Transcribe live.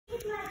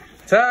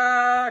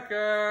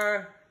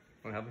Tucker!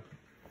 Wanna help me?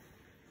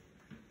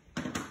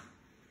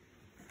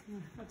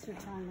 What's your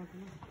time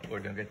looking like? We're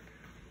doing good.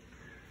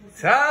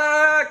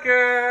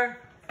 Tucker!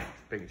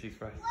 Bacon cheese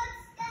fries.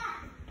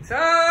 What's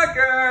that?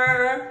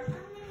 Tucker!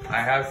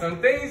 I have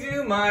some things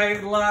you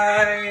might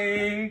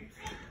like.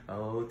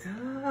 Oh,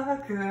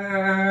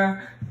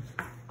 Tucker.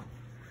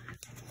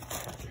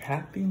 Your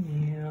happy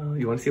meal.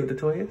 You want to see what the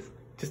toy is?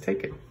 Just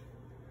take it.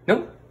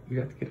 Nope. You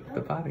have to get off the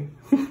body.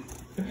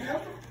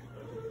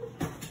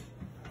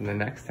 And the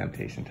next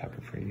temptation,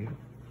 Tucker, for you.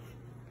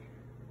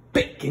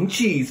 Bacon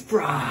cheese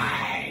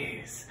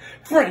fries.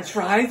 French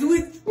fries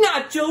with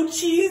nacho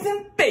cheese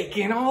and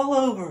bacon all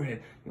over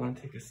it. You want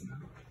to take a smell?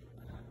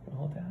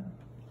 Hold down.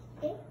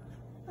 Okay.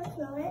 I'll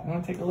smell it. You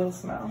want to take a little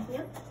smell?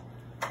 Yep.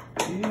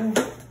 Yeah.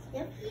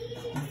 Yep.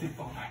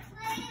 Oh my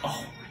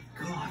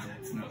God,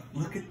 that smells.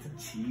 Look at the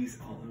cheese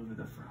all over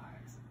the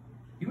fries.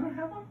 You want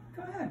to have one?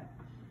 Go ahead.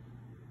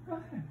 Go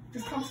ahead.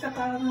 Just come step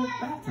out of the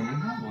bathroom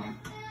and have one.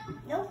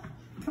 Nope.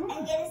 Come I'm on.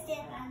 gonna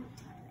stand on.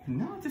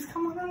 No, just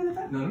come on out of the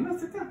bathroom. No,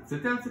 sit down.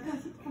 Sit down, sit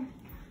down, sit down.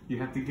 You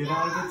have to get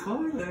out of the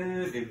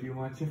toilet if you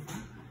want your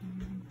fries.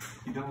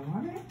 You don't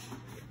want it?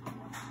 No,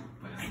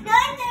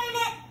 I'm doing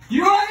it.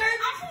 You want it?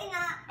 Actually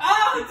not.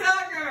 Oh,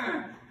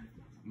 Tucker!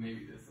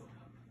 Maybe this will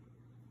help.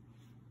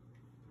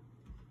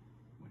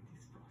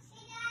 Wendy's frosty.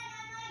 Hey,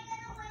 Dad, am I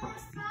gonna win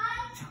this Frosty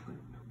prize?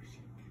 chocolate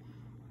milkshake.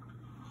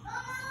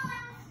 Oh,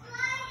 I'm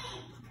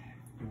sliding. Okay,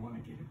 you want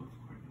to get it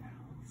before it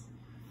melts.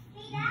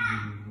 Hey, Dad.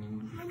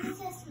 Can you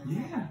just smell it?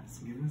 Yeah, so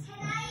give us Can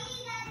I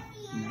eat at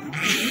the No.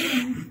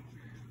 end?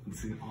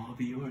 This will all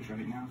be yours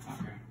right now,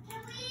 Tucker. Can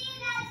we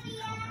eat at If you the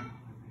come end? out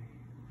with me.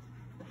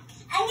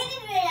 I'm gonna do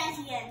it at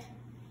the end.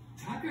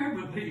 Tucker,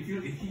 but if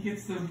he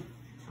gets the,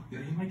 he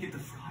might get the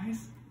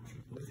fries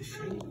with the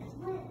shake.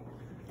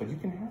 But you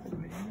can have it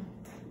right now.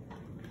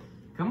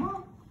 Come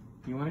on.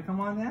 You want to come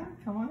on down?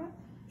 Come on down.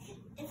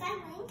 If I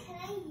win, can I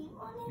eat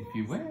one of If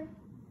you win.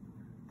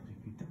 But if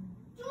you don't,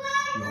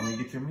 you only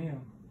get your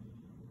meal.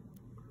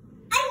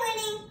 I'm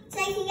winning, so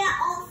I can get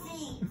all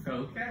three.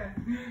 Okay.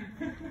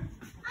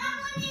 I'm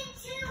winning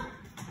too.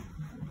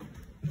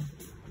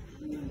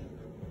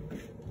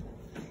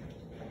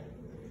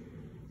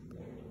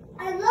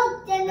 I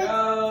looked and it,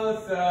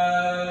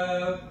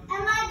 Joseph. am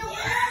I the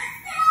winner?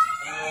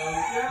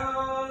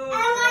 Am I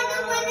the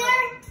winner?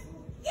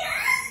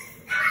 Yes!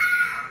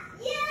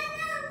 Yeah,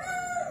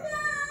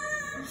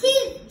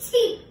 loser!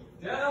 Cheat!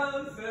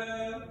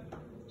 Joseph.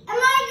 Am I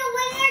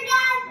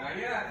Not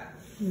yet.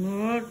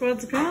 Look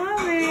what's the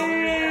coming.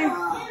 winner,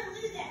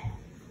 Dad?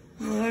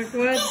 Look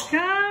what's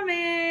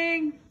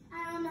coming. I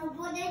don't know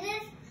what it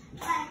is,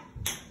 but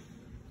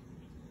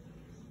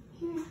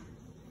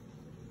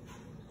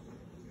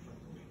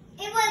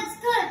it was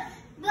good.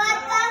 But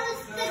that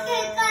was the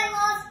cake I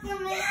lost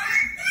from it.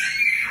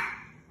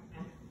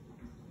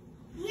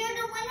 You're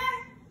the winner?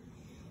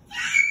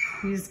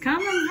 He's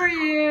coming for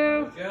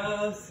you.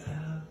 Joseph.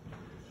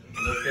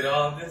 Look at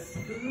all this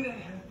food I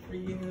have for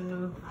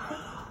you. I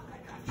got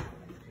you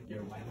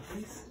your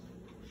Wendy's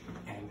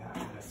and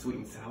a sweet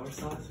and sour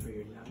sauce for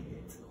your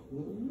nuggets.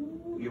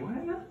 Ooh, you want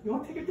it now? You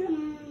want to take a dip?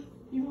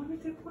 You want to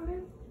dip one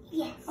in?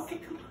 Yes. Okay,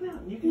 come on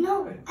out. You can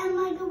No, do it. am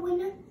I the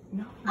winner?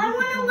 No. I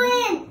want to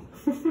win.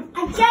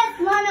 I just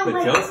want to But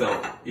win.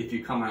 Joseph, if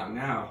you come out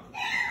now,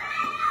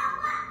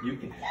 you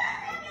can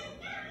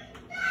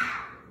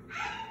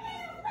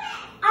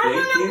I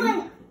want to bacon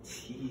win.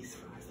 cheese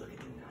fries. Look at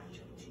the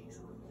nacho cheese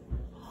on it.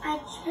 I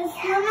just want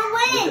to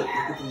Look win.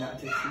 at the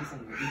nacho cheese on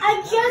it. You I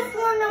can just have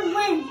want to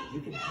win. it. You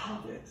can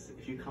have this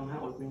if you come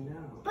out with me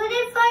now. But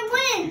if I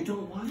You win,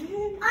 don't want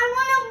it? I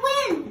want to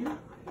win.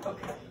 Yeah.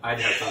 Okay. I'd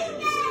have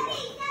something you would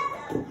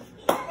want.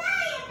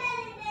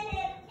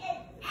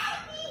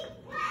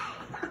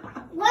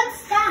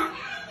 What's that?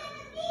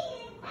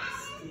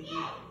 Frosty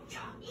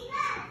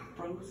chocolate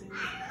frozen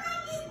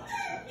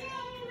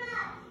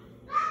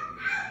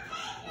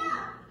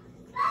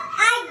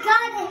I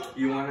got it.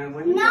 You want to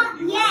win? Not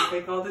you yet, want to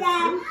take all this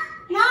Dad. food?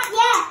 Not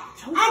yet.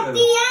 Joseph. At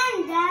the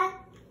end, Dad.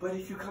 But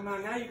if you come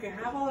out now, you can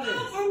have all this.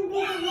 And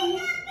be the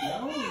winner.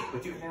 No,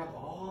 but you can have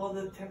all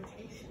the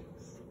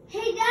temptations.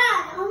 Hey,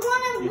 Dad, I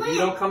want to If win. you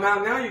don't come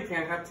out now, you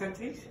can't have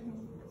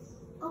temptations.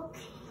 Okay.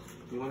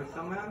 You want to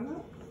come out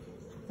now?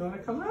 You want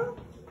to come out?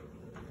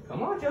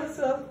 Come on,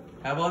 Joseph.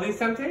 Have all these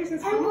temptations.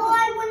 And Come will on.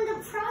 I win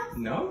the prize?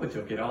 No, but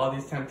you'll get all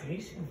these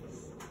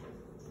temptations.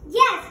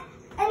 Yes.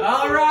 And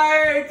All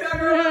right,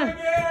 Tucker won the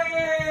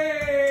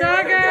game.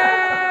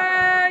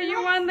 Tucker,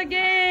 you won the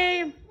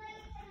game.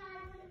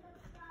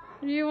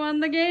 You won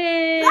the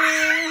game.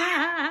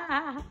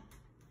 I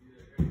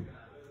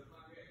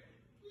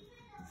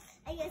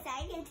guess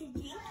I get to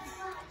drink.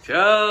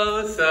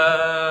 Joseph,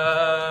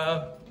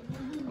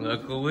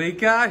 look what we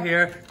got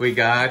here. We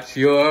got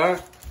your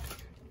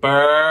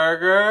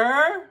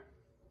burger.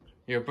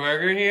 Your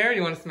burger here.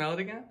 You want to smell it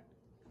again?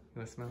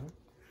 You want to smell it?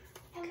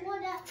 And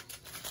what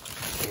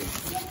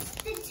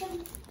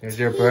Here's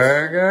your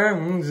burger.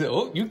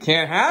 Oh, you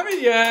can't have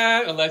it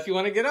yet unless you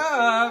want to get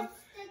up.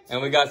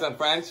 And we got some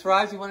French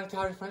fries. You want to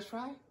try a French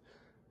fry?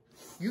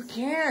 You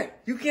can't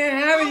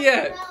have it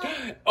yet.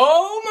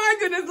 Oh my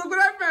goodness, look what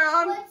I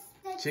found. What's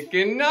the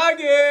Chicken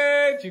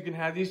nuggets. You can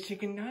have these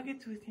chicken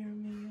nuggets with your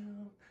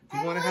meal. Do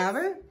you want to have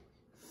it?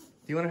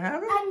 Do you want to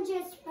have it? I'm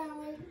just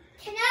smelling.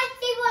 Can I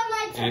see what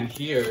my And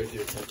here is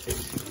your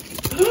temptation.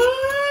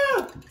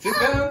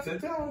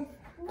 Sit down.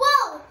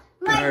 Whoa!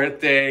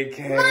 Birthday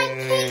cake. My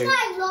cake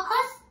I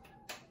lost.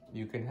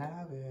 You can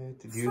have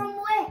it. From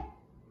where?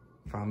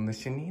 From the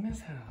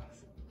Shanina's house.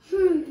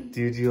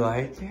 Did you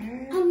like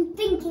it? I'm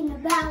thinking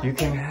about You it.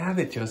 can have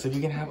it, Joseph. You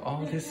can have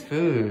all this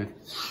food.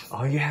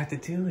 All you have to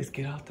do is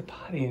get off the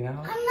potty, you know? I'm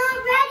not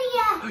ready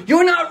yet.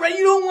 You're not ready?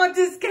 You don't want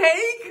this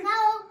cake?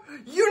 No.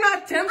 You're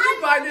not tempted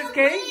I'm by gonna this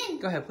cake? win.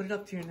 Go ahead, put it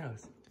up to your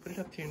nose. Put it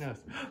up to your nose.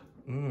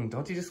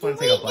 Don't you just want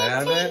to take a bite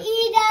out of Do we it? get to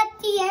eat at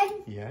the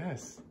end?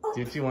 Yes.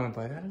 Did you want a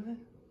bite out of it?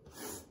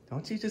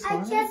 Don't you just I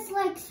want just it?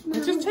 like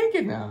smelling. Just take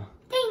it now.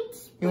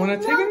 Thanks. You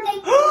want to No, take it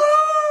thank now?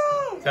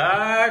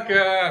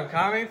 Tucker, I'm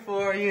coming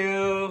for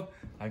you.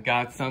 I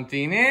got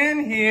something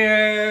in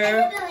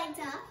here. Turn the lights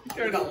off.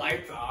 Turn the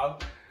lights off.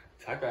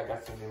 Tucker, I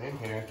got something in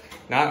here.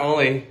 Not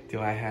only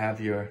do I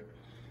have your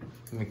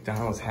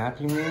McDonald's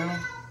Happy Meal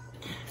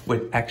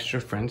with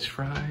extra French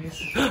fries.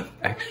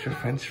 Extra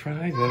French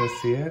fries. You want to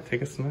see it?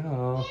 Take a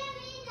smell.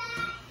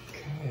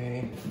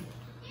 Okay.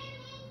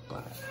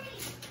 But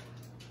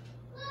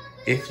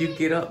if you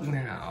get up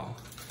now,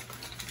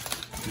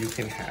 you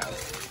can have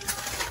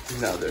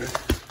another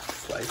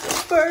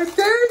slice of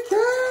birthday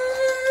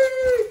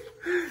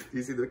cake. Do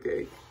you see the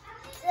cake?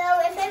 So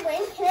if I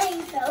win, can I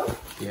eat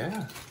both?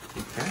 Yeah,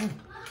 you can.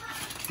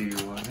 Do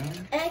you want it?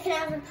 And I can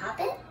have a pop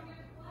it?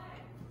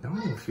 No,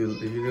 if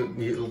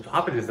you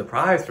pop it is the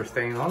prize for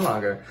staying on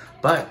longer.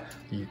 But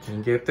you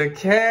can get the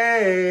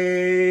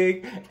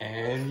cake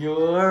and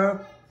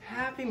your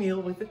Happy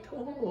Meal with the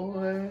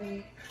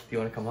toy. Do you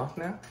want to come off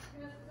now?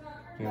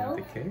 You want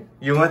the cake?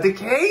 You want the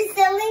cake?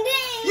 Silly me.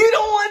 You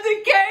don't want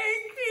the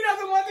cake! He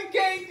doesn't want the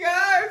cake,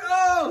 guys!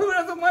 Oh, who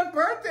doesn't want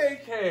birthday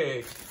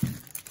cake?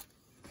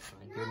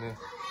 My goodness.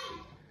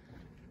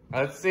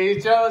 Let's see,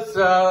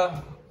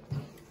 Joseph.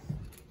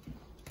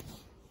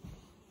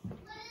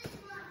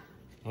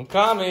 I'm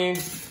coming.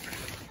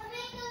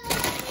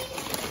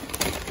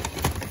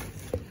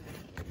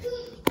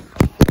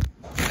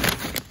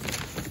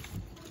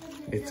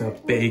 It's a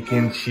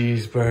bacon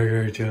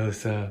cheeseburger,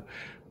 Joseph.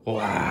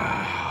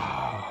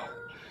 Wow.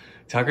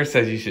 Tucker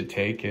says you should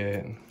take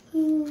it.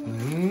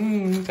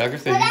 Tucker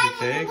says you should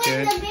take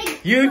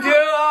it. You do!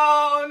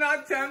 Oh,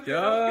 not tempted.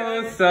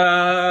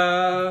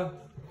 Joseph.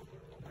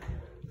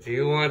 Do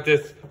you want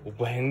this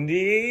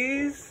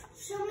Wendy's?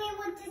 Show me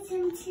what the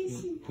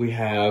temptation. We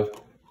have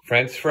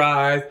French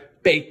fries,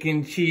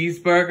 bacon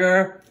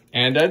cheeseburger,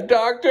 and a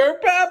Dr.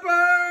 Pepper.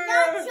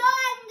 No, sure, I'm gonna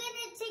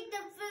take the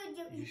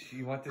food.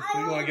 You want this food?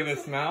 You want to give it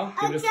a smell?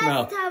 Give I it a just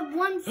smell. have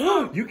one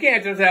fry. You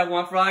can't just have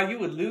one fry. You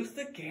would lose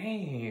the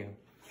game.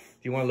 Do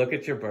you want to look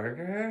at your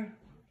burger?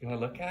 You want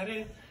to look at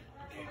it?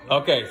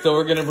 Okay, so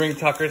we're going to bring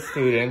Tucker's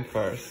food in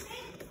first.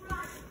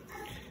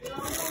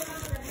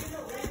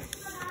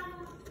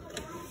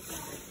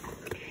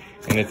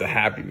 And it's a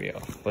Happy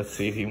Meal. Let's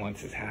see if he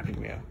wants his Happy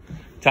Meal.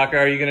 Tucker,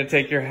 are you going to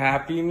take your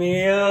Happy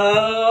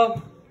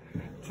Meal?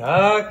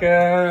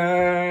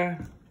 Tucker.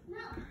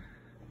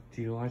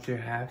 Do you want your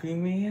Happy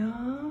Meal?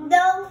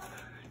 No,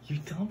 You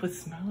don't, but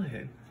smell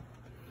it.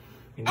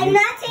 I'm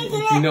not taking Do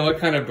you it. know what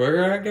kind of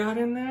burger I got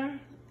in there?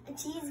 A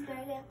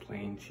cheeseburger.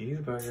 Plain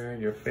cheeseburger,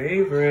 your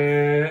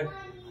favorite.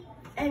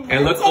 I'm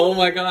And not look, oh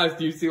my gosh,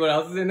 do you see what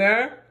else is in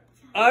there?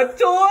 A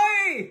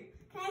toy!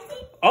 Can I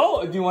see?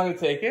 Oh, do you want to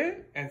take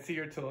it and see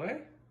your toy?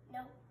 No,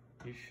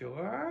 You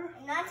sure?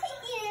 I'm not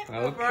taking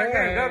it.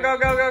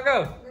 Okay,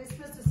 go. They're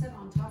supposed to sit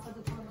on top of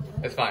the toilet.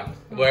 It's fine,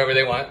 wherever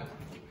they want.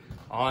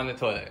 On the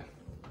toilet.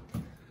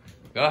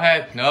 Go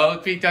ahead, no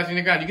feet touching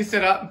the ground. You can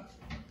sit up.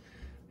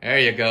 There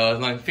you go, as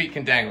long as feet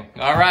can dangle.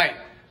 All right,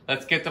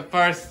 let's get the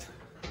first.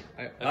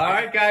 All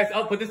right, guys.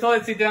 Oh, put the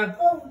toilet seat down.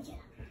 Oh, yeah.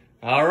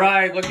 All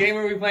right, what game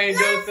are we playing,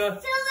 Joseph?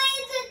 Let's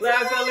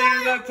Let's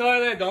leave the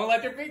toilet. Don't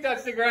let your feet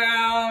touch the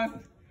ground.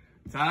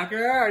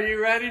 Tucker, are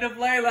you ready to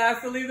play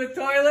Last to Leave the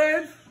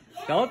Toilet?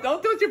 Yeah.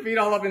 Don't put your feet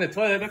all up in the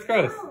toilet. That's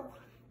gross.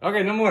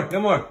 Okay, no more.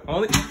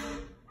 Only.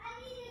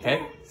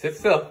 Okay, sit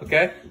still.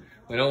 Okay,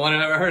 we don't want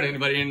to ever hurt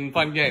anybody in a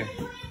fun game.